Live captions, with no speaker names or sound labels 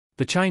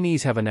The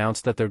Chinese have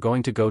announced that they're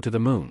going to go to the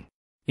moon.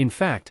 In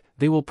fact,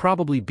 they will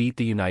probably beat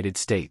the United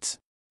States.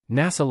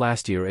 NASA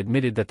last year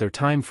admitted that their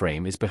time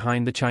frame is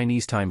behind the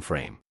Chinese time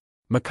frame.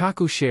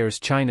 Kaku shares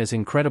China's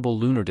incredible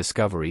lunar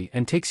discovery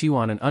and takes you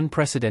on an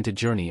unprecedented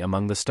journey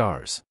among the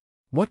stars.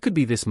 What could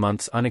be this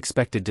month's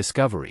unexpected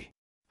discovery?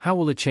 How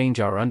will it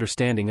change our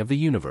understanding of the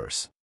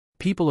universe?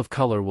 People of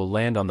color will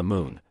land on the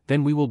moon,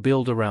 then we will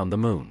build around the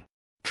moon.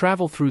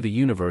 Travel through the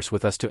universe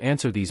with us to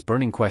answer these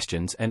burning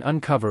questions and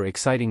uncover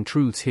exciting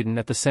truths hidden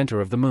at the center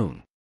of the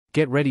moon.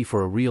 Get ready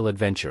for a real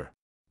adventure.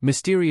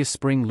 Mysterious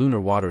spring lunar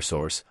water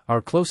source,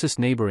 our closest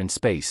neighbor in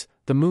space,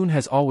 the moon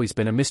has always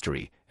been a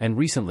mystery, and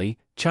recently,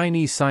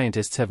 Chinese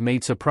scientists have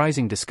made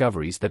surprising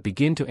discoveries that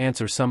begin to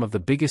answer some of the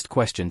biggest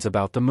questions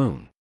about the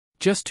moon.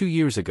 Just 2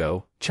 years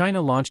ago, China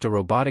launched a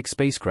robotic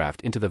spacecraft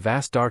into the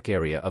vast dark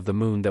area of the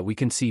moon that we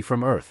can see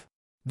from Earth.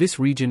 This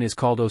region is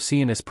called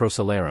Oceanus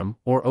Procellarum,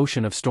 or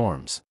Ocean of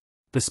Storms.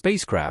 The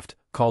spacecraft,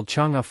 called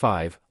Chang'e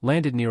 5,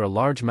 landed near a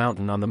large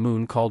mountain on the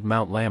moon called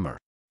Mount Lammer.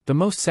 The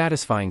most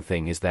satisfying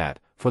thing is that,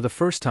 for the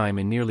first time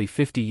in nearly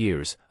 50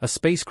 years, a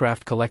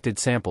spacecraft collected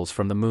samples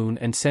from the moon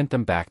and sent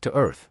them back to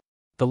Earth.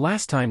 The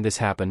last time this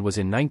happened was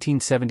in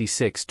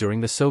 1976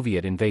 during the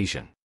Soviet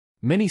invasion.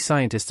 Many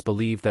scientists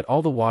believe that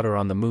all the water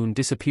on the moon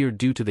disappeared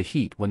due to the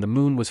heat when the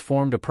moon was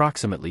formed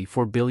approximately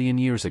 4 billion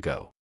years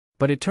ago.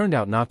 But it turned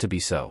out not to be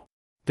so.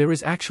 There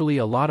is actually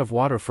a lot of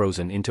water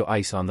frozen into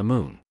ice on the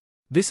moon.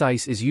 This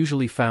ice is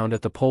usually found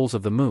at the poles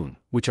of the moon,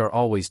 which are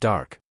always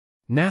dark.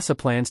 NASA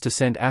plans to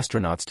send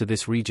astronauts to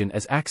this region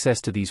as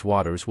access to these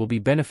waters will be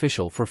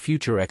beneficial for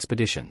future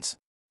expeditions.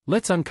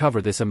 Let's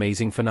uncover this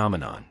amazing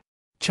phenomenon.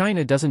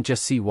 China doesn't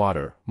just see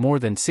water, more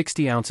than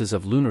 60 ounces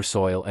of lunar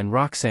soil and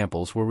rock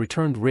samples were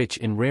returned rich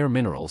in rare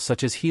minerals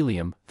such as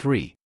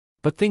helium-3.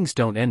 But things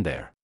don't end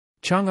there.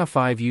 Chang'e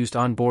 5 used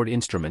onboard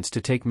instruments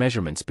to take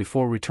measurements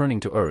before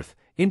returning to Earth,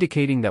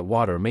 indicating that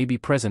water may be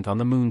present on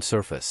the moon's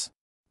surface.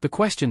 The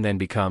question then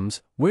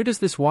becomes, where does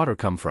this water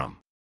come from?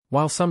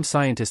 While some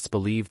scientists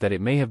believe that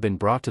it may have been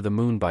brought to the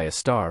moon by a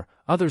star,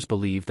 others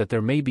believe that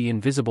there may be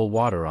invisible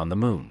water on the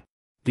moon.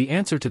 The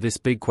answer to this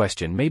big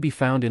question may be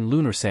found in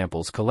lunar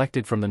samples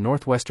collected from the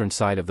northwestern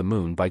side of the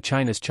moon by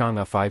China's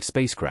Chang'e 5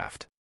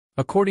 spacecraft.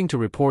 According to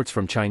reports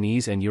from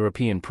Chinese and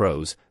European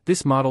pros,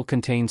 this model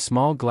contains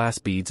small glass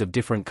beads of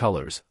different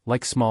colors,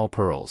 like small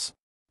pearls.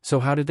 So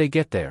how did they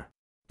get there?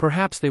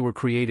 Perhaps they were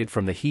created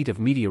from the heat of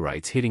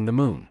meteorites hitting the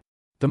moon.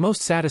 The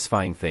most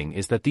satisfying thing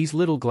is that these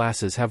little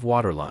glasses have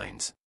water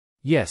lines.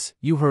 Yes,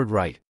 you heard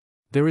right.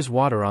 There is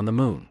water on the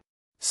moon.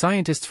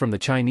 Scientists from the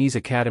Chinese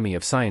Academy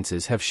of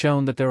Sciences have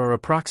shown that there are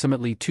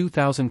approximately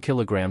 2,000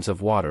 kilograms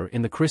of water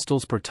in the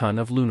crystals per ton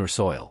of lunar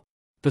soil.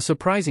 The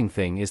surprising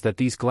thing is that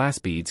these glass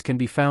beads can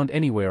be found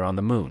anywhere on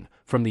the moon,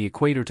 from the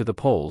equator to the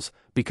poles,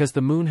 because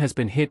the moon has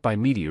been hit by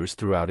meteors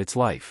throughout its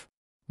life.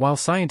 While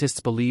scientists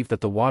believe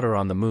that the water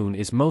on the moon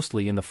is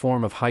mostly in the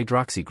form of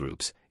hydroxy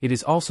groups, it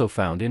is also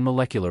found in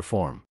molecular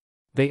form.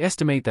 They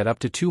estimate that up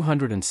to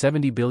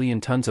 270 billion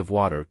tons of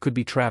water could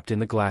be trapped in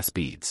the glass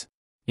beads.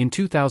 In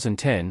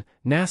 2010,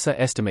 NASA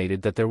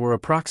estimated that there were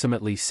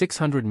approximately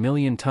 600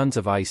 million tons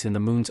of ice in the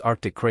moon's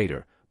Arctic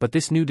crater, but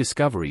this new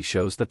discovery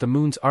shows that the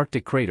moon's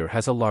Arctic crater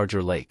has a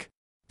larger lake.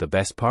 The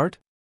best part?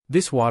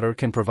 This water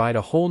can provide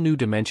a whole new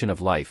dimension of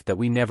life that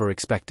we never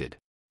expected.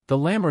 The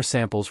Lammer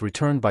samples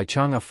returned by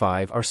Chang'e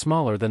 5 are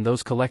smaller than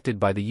those collected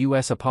by the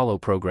US Apollo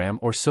program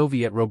or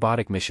Soviet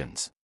robotic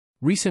missions.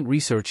 Recent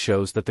research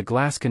shows that the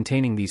glass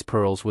containing these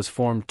pearls was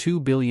formed 2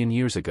 billion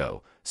years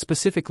ago,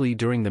 specifically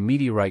during the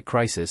meteorite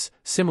crisis,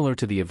 similar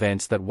to the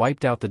events that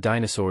wiped out the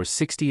dinosaurs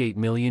 68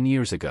 million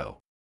years ago.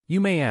 You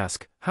may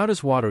ask, how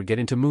does water get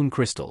into moon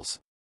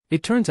crystals?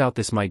 It turns out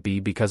this might be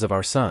because of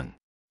our sun.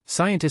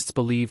 Scientists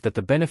believe that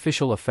the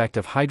beneficial effect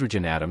of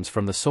hydrogen atoms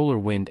from the solar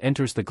wind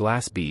enters the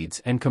glass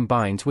beads and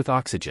combines with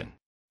oxygen.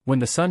 When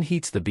the sun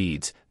heats the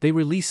beads, they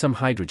release some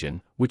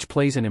hydrogen, which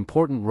plays an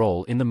important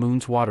role in the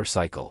moon's water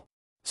cycle.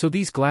 So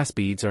these glass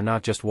beads are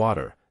not just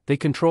water, they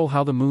control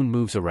how the moon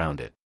moves around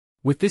it.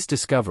 With this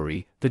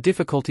discovery, the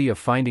difficulty of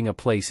finding a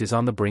place is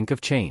on the brink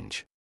of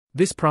change.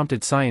 This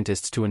prompted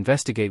scientists to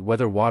investigate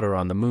whether water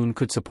on the moon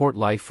could support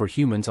life for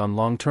humans on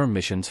long-term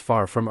missions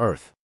far from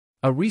Earth.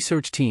 A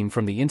research team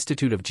from the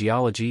Institute of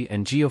Geology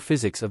and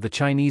Geophysics of the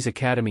Chinese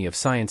Academy of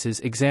Sciences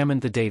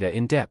examined the data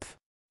in depth.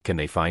 Can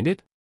they find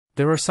it?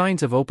 There are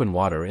signs of open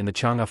water in the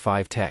Chang'e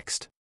 5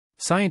 text.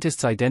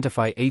 Scientists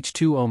identify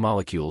H2O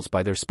molecules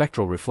by their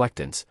spectral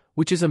reflectance,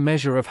 which is a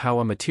measure of how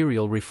a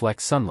material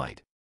reflects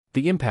sunlight.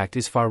 The impact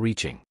is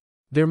far-reaching.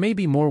 There may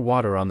be more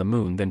water on the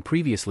moon than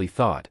previously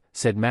thought,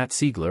 said Matt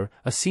Siegler,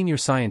 a senior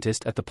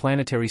scientist at the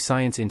Planetary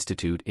Science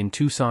Institute in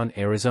Tucson,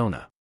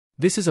 Arizona.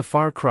 This is a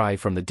far cry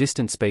from the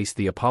distant space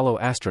the Apollo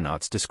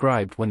astronauts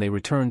described when they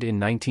returned in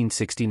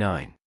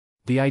 1969.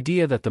 The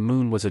idea that the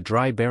moon was a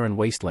dry barren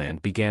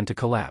wasteland began to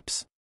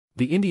collapse.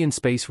 The Indian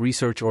Space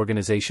Research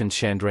Organization's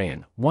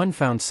Chandrayaan-1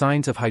 found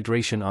signs of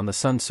hydration on the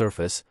sun's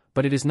surface,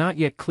 but it is not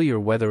yet clear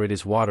whether it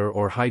is water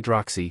or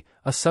hydroxy,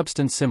 a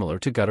substance similar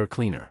to gutter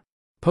cleaner.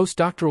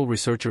 Postdoctoral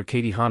researcher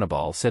Katie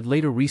Hannibal said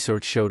later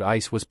research showed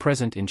ice was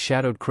present in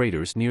shadowed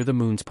craters near the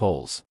moon's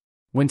poles.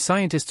 When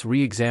scientists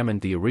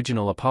re-examined the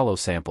original Apollo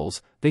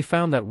samples, they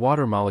found that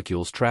water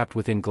molecules trapped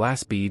within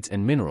glass beads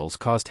and minerals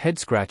caused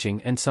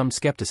head-scratching and some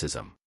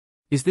skepticism.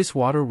 Is this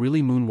water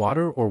really moon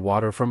water or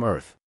water from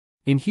Earth?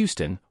 In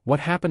Houston, what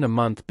happened a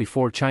month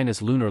before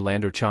China's lunar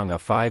lander Chang'e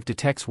 5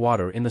 detects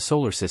water in the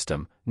solar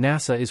system,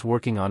 NASA is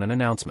working on an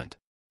announcement.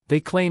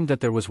 They claimed that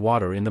there was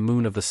water in the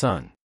moon of the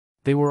sun.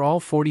 They were all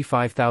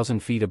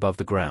 45,000 feet above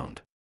the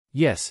ground.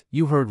 Yes,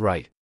 you heard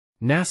right.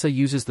 NASA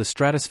uses the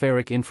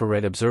Stratospheric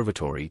Infrared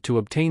Observatory to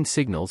obtain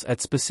signals at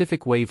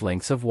specific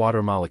wavelengths of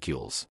water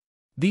molecules.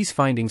 These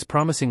findings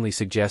promisingly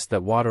suggest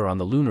that water on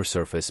the lunar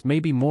surface may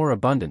be more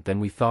abundant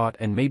than we thought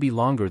and may be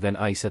longer than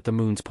ice at the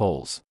moon's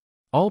poles.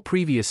 All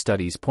previous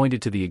studies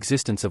pointed to the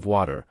existence of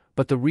water,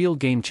 but the real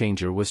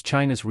game-changer was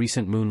China's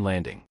recent moon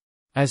landing.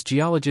 As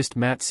geologist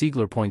Matt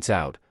Siegler points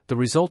out, the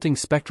resulting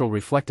spectral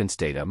reflectance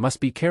data must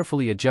be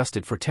carefully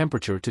adjusted for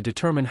temperature to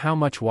determine how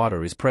much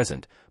water is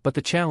present, but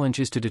the challenge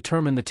is to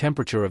determine the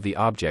temperature of the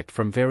object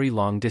from very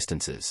long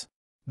distances.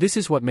 This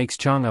is what makes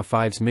Chang'e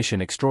 5's mission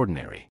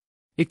extraordinary.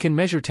 It can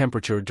measure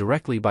temperature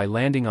directly by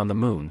landing on the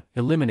moon,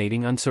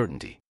 eliminating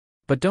uncertainty.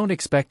 But don't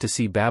expect to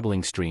see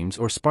babbling streams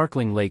or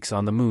sparkling lakes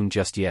on the moon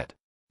just yet.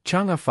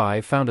 Chang'e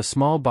 5 found a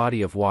small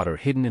body of water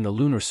hidden in the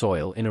lunar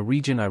soil in a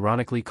region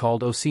ironically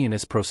called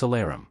Oceanus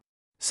Procellarum.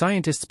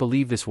 Scientists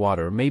believe this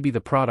water may be the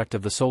product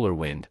of the solar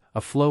wind, a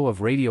flow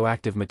of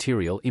radioactive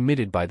material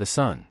emitted by the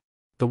sun.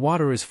 The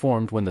water is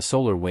formed when the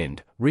solar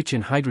wind, rich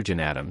in hydrogen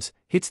atoms,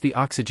 hits the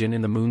oxygen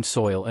in the moon's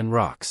soil and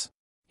rocks.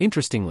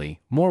 Interestingly,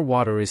 more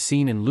water is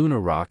seen in lunar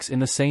rocks in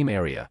the same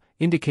area,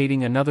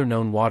 indicating another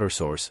known water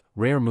source,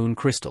 rare moon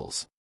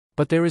crystals.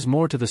 But there is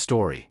more to the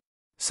story.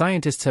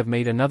 Scientists have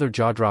made another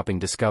jaw-dropping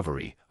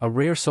discovery, a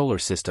rare solar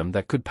system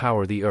that could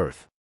power the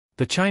Earth.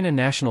 The China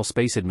National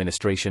Space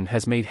Administration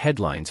has made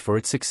headlines for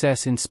its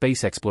success in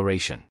space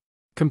exploration.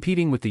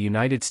 Competing with the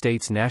United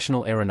States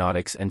National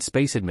Aeronautics and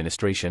Space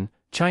Administration,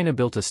 China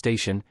built a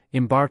station,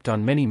 embarked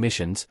on many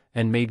missions,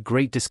 and made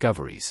great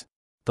discoveries.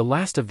 The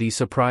last of these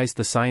surprised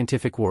the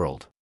scientific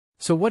world.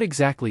 So what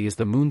exactly is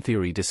the moon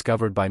theory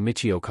discovered by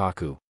Michio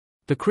Kaku?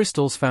 The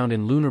crystals found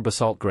in lunar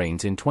basalt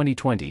grains in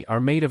 2020 are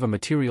made of a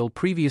material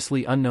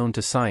previously unknown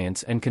to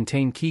science and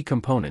contain key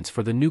components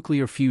for the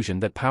nuclear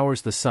fusion that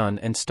powers the sun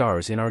and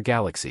stars in our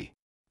galaxy.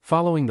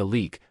 Following the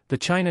leak, the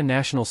China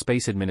National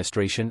Space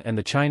Administration and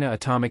the China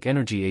Atomic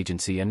Energy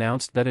Agency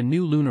announced that a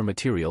new lunar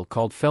material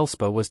called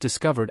feldspath was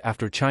discovered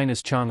after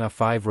China's Chang'e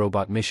 5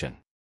 robot mission.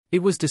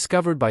 It was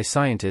discovered by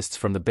scientists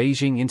from the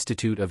Beijing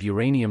Institute of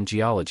Uranium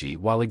Geology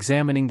while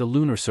examining the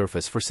lunar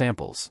surface for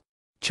samples.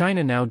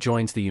 China now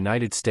joins the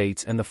United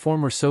States and the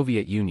former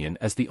Soviet Union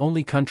as the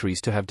only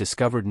countries to have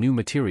discovered new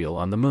material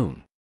on the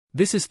moon.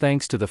 This is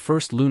thanks to the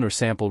first lunar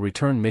sample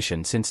return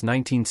mission since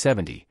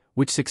 1970,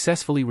 which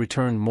successfully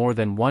returned more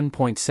than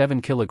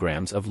 1.7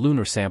 kilograms of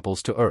lunar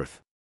samples to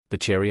Earth. The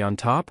cherry on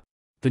top?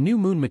 The new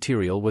moon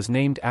material was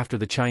named after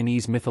the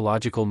Chinese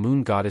mythological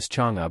moon goddess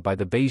Chang'e by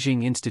the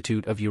Beijing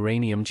Institute of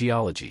Uranium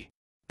Geology.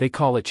 They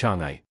call it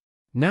Chang'e.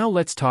 Now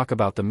let's talk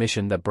about the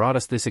mission that brought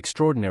us this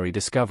extraordinary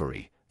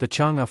discovery, the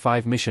Chang'e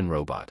 5 mission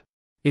robot.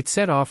 It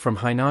set off from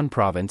Hainan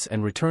province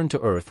and returned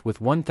to Earth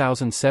with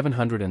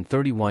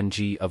 1,731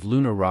 g of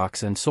lunar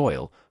rocks and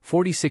soil,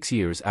 46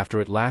 years after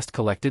it last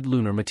collected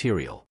lunar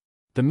material.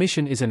 The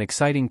mission is an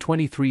exciting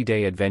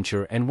 23-day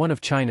adventure and one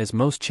of China's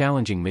most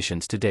challenging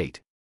missions to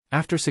date.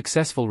 After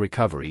successful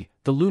recovery,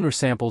 the lunar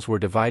samples were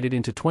divided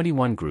into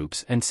 21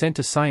 groups and sent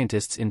to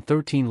scientists in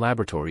 13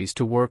 laboratories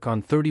to work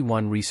on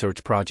 31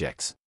 research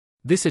projects.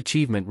 This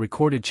achievement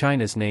recorded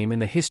China's name in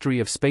the history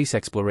of space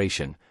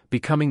exploration,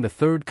 becoming the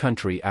third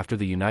country after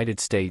the United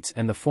States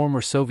and the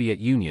former Soviet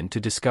Union to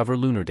discover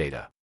lunar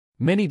data.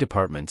 Many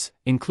departments,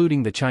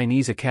 including the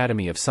Chinese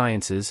Academy of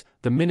Sciences,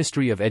 the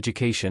Ministry of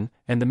Education,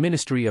 and the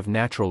Ministry of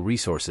Natural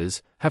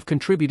Resources, have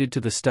contributed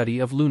to the study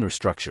of lunar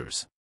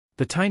structures.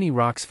 The tiny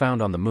rocks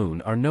found on the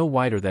moon are no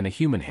wider than a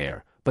human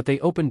hair, but they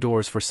open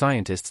doors for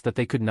scientists that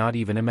they could not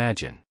even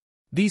imagine.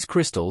 These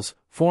crystals,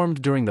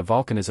 formed during the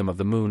volcanism of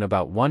the moon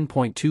about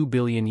 1.2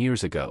 billion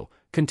years ago,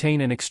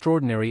 contain an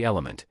extraordinary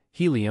element,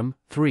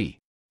 helium-3.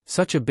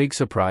 Such a big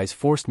surprise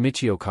forced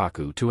Michio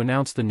Kaku to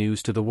announce the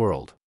news to the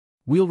world.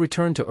 We'll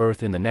return to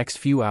Earth in the next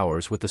few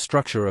hours with the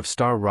structure of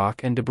star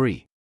rock and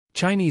debris.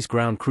 Chinese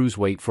ground crews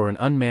wait for an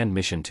unmanned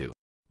mission to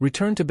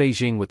return to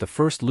Beijing with the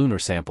first lunar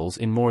samples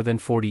in more than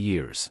 40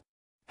 years.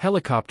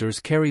 Helicopters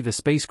carry the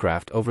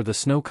spacecraft over the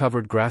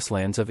snow-covered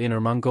grasslands of Inner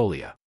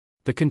Mongolia.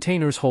 The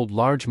containers hold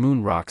large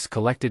moon rocks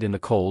collected in the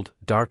cold,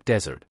 dark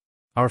desert.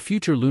 Our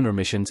future lunar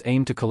missions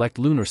aim to collect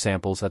lunar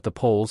samples at the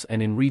poles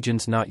and in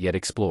regions not yet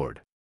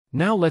explored.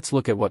 Now let's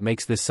look at what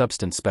makes this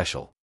substance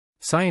special.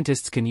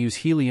 Scientists can use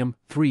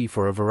helium-3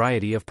 for a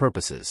variety of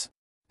purposes.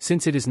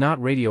 Since it is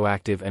not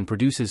radioactive and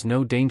produces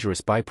no dangerous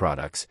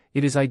byproducts,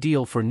 it is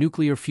ideal for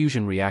nuclear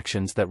fusion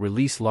reactions that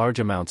release large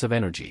amounts of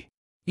energy.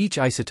 Each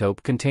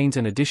isotope contains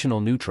an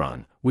additional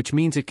neutron, which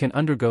means it can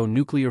undergo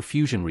nuclear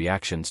fusion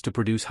reactions to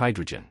produce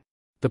hydrogen.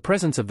 The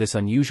presence of this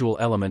unusual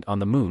element on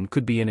the Moon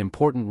could be an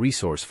important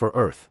resource for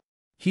Earth.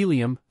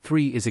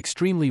 Helium-3 is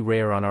extremely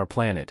rare on our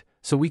planet,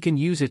 so we can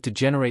use it to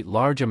generate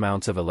large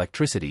amounts of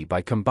electricity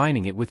by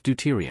combining it with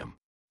deuterium.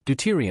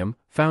 Deuterium,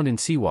 found in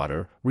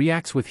seawater,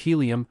 reacts with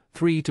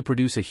helium-3 to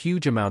produce a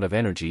huge amount of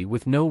energy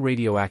with no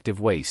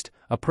radioactive waste,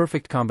 a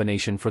perfect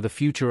combination for the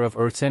future of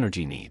Earth's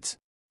energy needs.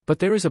 But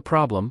there is a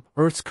problem: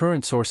 Earth's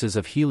current sources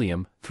of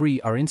helium-3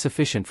 are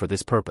insufficient for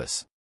this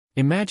purpose.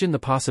 Imagine the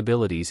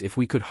possibilities if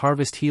we could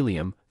harvest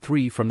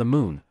helium-3 from the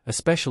Moon,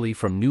 especially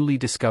from newly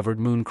discovered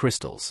moon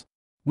crystals.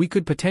 We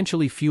could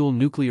potentially fuel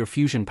nuclear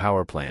fusion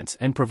power plants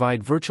and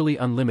provide virtually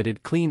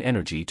unlimited clean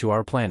energy to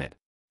our planet.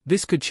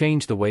 This could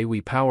change the way we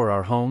power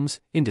our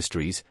homes,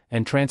 industries,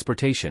 and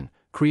transportation,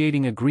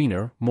 creating a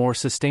greener, more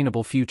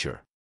sustainable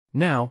future.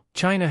 Now,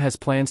 China has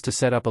plans to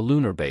set up a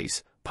lunar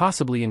base,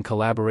 possibly in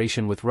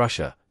collaboration with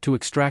Russia, to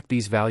extract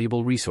these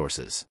valuable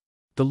resources.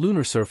 The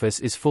lunar surface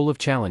is full of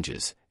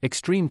challenges: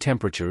 extreme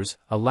temperatures,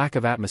 a lack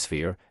of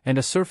atmosphere, and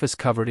a surface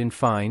covered in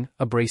fine,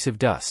 abrasive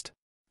dust.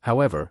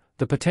 However,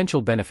 the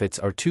potential benefits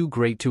are too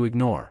great to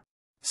ignore.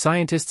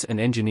 Scientists and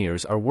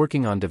engineers are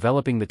working on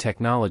developing the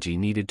technology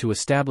needed to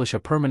establish a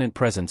permanent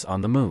presence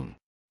on the Moon.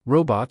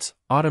 Robots,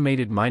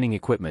 automated mining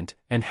equipment,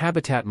 and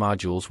habitat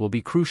modules will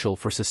be crucial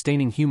for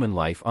sustaining human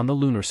life on the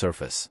lunar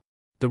surface.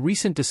 The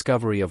recent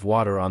discovery of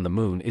water on the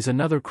Moon is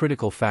another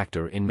critical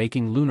factor in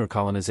making lunar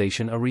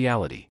colonization a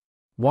reality.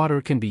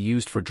 Water can be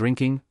used for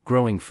drinking,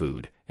 growing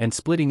food, and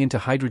splitting into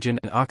hydrogen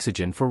and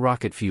oxygen for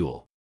rocket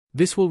fuel.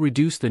 This will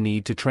reduce the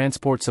need to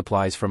transport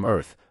supplies from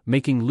Earth,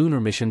 making lunar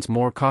missions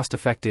more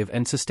cost-effective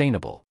and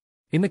sustainable.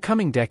 In the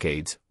coming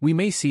decades, we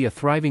may see a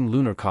thriving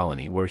lunar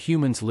colony where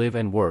humans live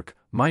and work,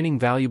 mining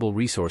valuable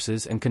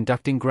resources and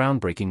conducting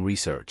groundbreaking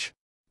research.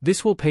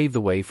 This will pave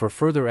the way for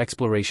further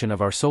exploration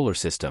of our solar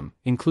system,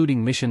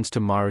 including missions to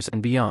Mars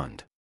and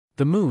beyond.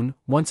 The Moon,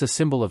 once a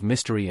symbol of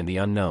mystery and the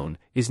unknown,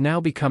 is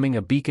now becoming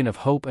a beacon of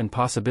hope and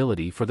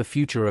possibility for the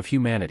future of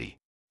humanity.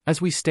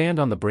 As we stand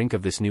on the brink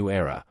of this new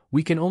era,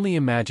 we can only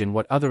imagine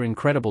what other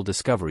incredible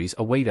discoveries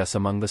await us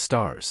among the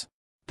stars.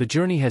 The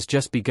journey has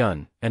just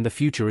begun, and the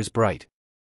future is bright.